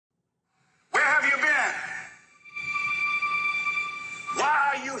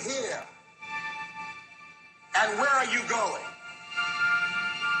here? And where are you going?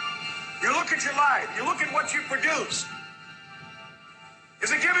 You look at your life. You look at what you produce.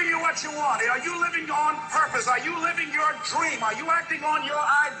 Is it giving you what you want? Are you living on purpose? Are you living your dream? Are you acting on your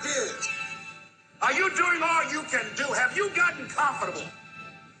ideas? Are you doing all you can do? Have you gotten comfortable?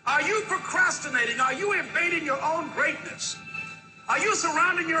 Are you procrastinating? Are you invading your own greatness? Are you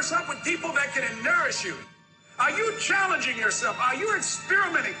surrounding yourself with people that can nourish you? Are you challenging yourself? Are you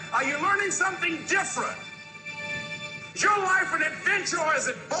experimenting? Are you learning something different? Is your life an adventure or is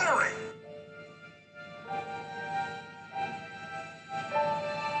it boring?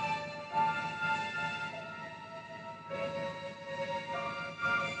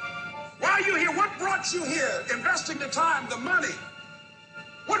 Why are you here? What brought you here? Investing the time, the money.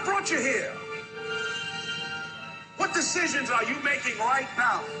 What brought you here? What decisions are you making right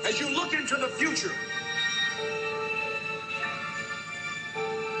now as you look into the future?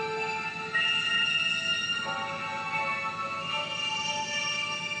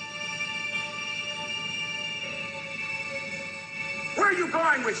 Where are you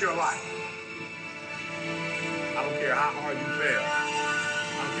going with your life? I don't care how hard you fail.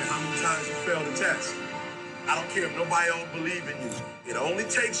 I don't care how many times you fail the test. I don't care if nobody don't believe in you. It only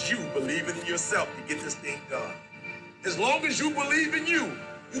takes you believing in yourself to get this thing done. As long as you believe in you,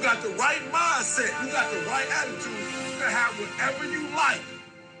 you got the right mindset, you got the right attitude, you can have whatever you like.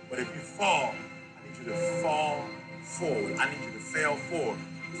 But if you fall, I need you to fall forward. I need you to fail forward.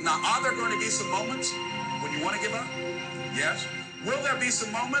 Now, are there going to be some moments when you want to give up? Yes. Will there be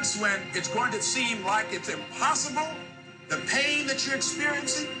some moments when it's going to seem like it's impossible? The pain that you're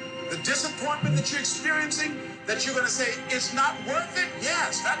experiencing, the disappointment that you're experiencing, that you're going to say, it's not worth it?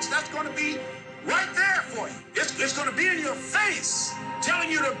 Yes, that's going to be right there for you. It's going to be in your face, telling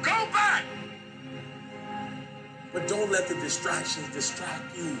you to go back. But don't let the distractions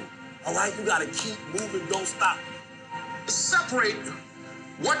distract you. All right? You got to keep moving. Don't stop. Separate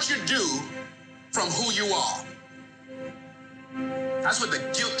what you do from who you are. That's what the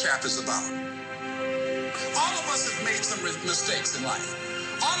guilt trap is about. All of us have made some mistakes in life.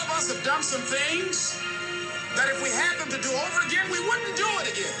 All of us have done some things that if we had them to do over again, we wouldn't do it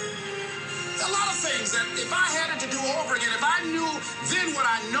again. There are a lot of things that if I had it to do over again, if I knew then what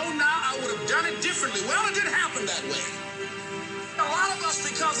I know now, I would have done it differently. Well, it didn't happen that way. A lot of us,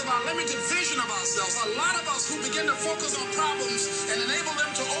 because of our limited vision of ourselves, a lot of us who begin to focus on problems and enable them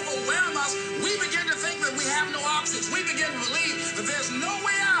to overwhelm us, we begin to think that we have no options. We begin to believe that there's no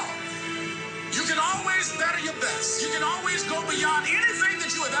way out. You can always better your best. You can always go beyond anything that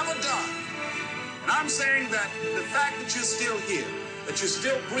you have ever done. And I'm saying that the fact that you're still here, that you're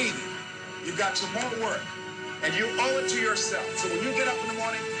still breathing, you've got some more work, and you owe it to yourself. So when you get up in the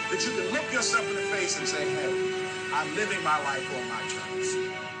morning, that you can look yourself in the face and say, hey, I'm living my life on my terms.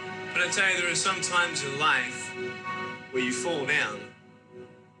 But I tell you, there are some times in life where you fall down.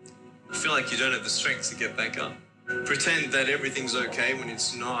 You feel like you don't have the strength to get back up. Pretend that everything's okay when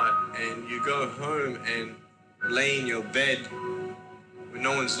it's not, and you go home and lay in your bed when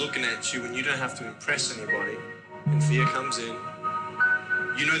no one's looking at you and you don't have to impress anybody, and fear comes in.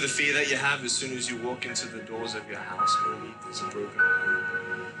 You know the fear that you have as soon as you walk into the doors of your house. Maybe there's a broken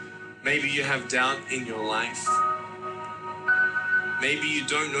home. Maybe you have doubt in your life. Maybe you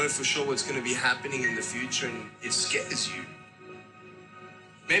don't know for sure what's going to be happening in the future and it scares you.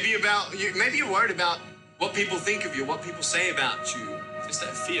 Maybe you're worried about what people think of you, what people say about you. Just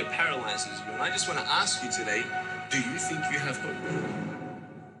that fear paralyzes you. And I just want to ask you today, do you think you have hope?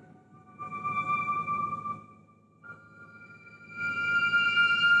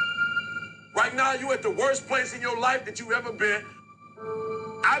 Right now, you're at the worst place in your life that you've ever been.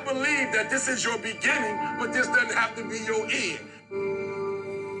 I believe that this is your beginning, but this doesn't have to be your end.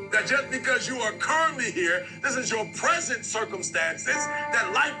 That just because you are currently here, this is your present circumstances,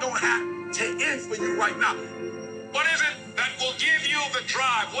 that life don't have to end for you right now. What is it that will give you the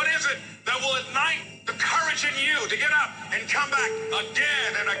drive? What is it that will ignite the courage in you to get up and come back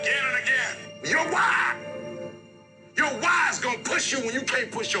again and again and again? Your why. Your why is going to push you when you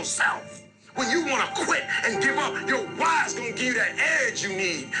can't push yourself. When you want to quit and give up, your why is going to give you that edge you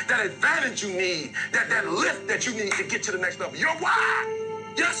need, that advantage you need, that lift that you need to get to the next level. Your why.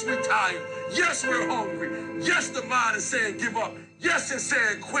 Yes, we're tired. Yes, we're hungry. Yes, the mind is saying give up. Yes, it's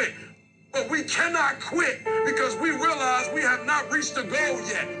saying quit. But we cannot quit because we realize we have not reached the goal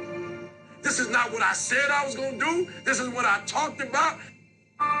yet. This is not what I said I was going to do. This is what I talked about.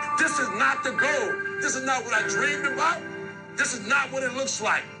 This is not the goal. This is not what I dreamed about. This is not what it looks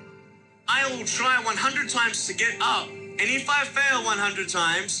like. I will try 100 times to get up. And if I fail 100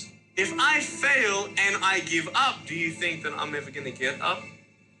 times, if I fail and I give up, do you think that I'm ever going to get up?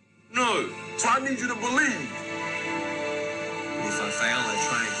 No. So I need you to believe. If I fail, I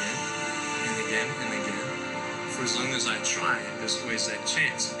try again and again and again. For as long as I try, there's always that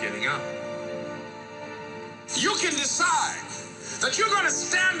chance of getting up. You can decide that you're going to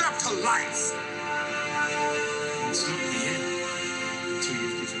stand up to life. It's not the end until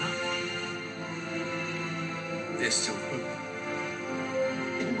you've given up. There's still hope.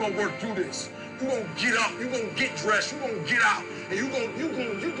 You're gonna work through this. You're gonna get up, you're gonna get dressed, you're gonna get out, and you're gonna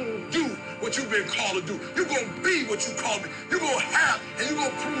do what you've been called to do. You're gonna be what you called to be. You're gonna have, and you're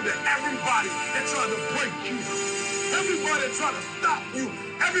gonna prove to everybody that tried to break you, everybody that tried to stop you,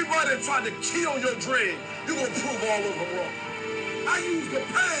 everybody that tried to kill your dream, you're gonna prove all of them wrong. I used the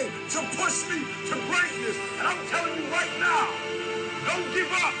pain to push me to greatness, and I'm telling you right now, don't give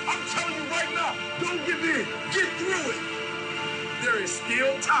up. I'm telling you right now, don't give in. Get through it. There is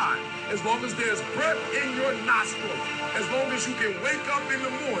still time. As long as there's breath in your nostrils, as long as you can wake up in the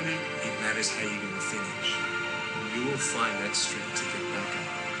morning. And that is how you're going to finish. You will find that strength to get back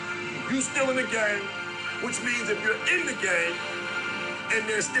up. You still in the game, which means if you're in the game, and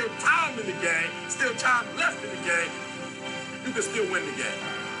there's still time in the game, still time left in the game, you can still win the game.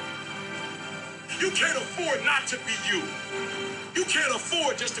 You can't afford not to be you. You can't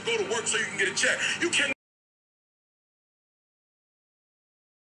afford just to go to work so you can get a check. You can't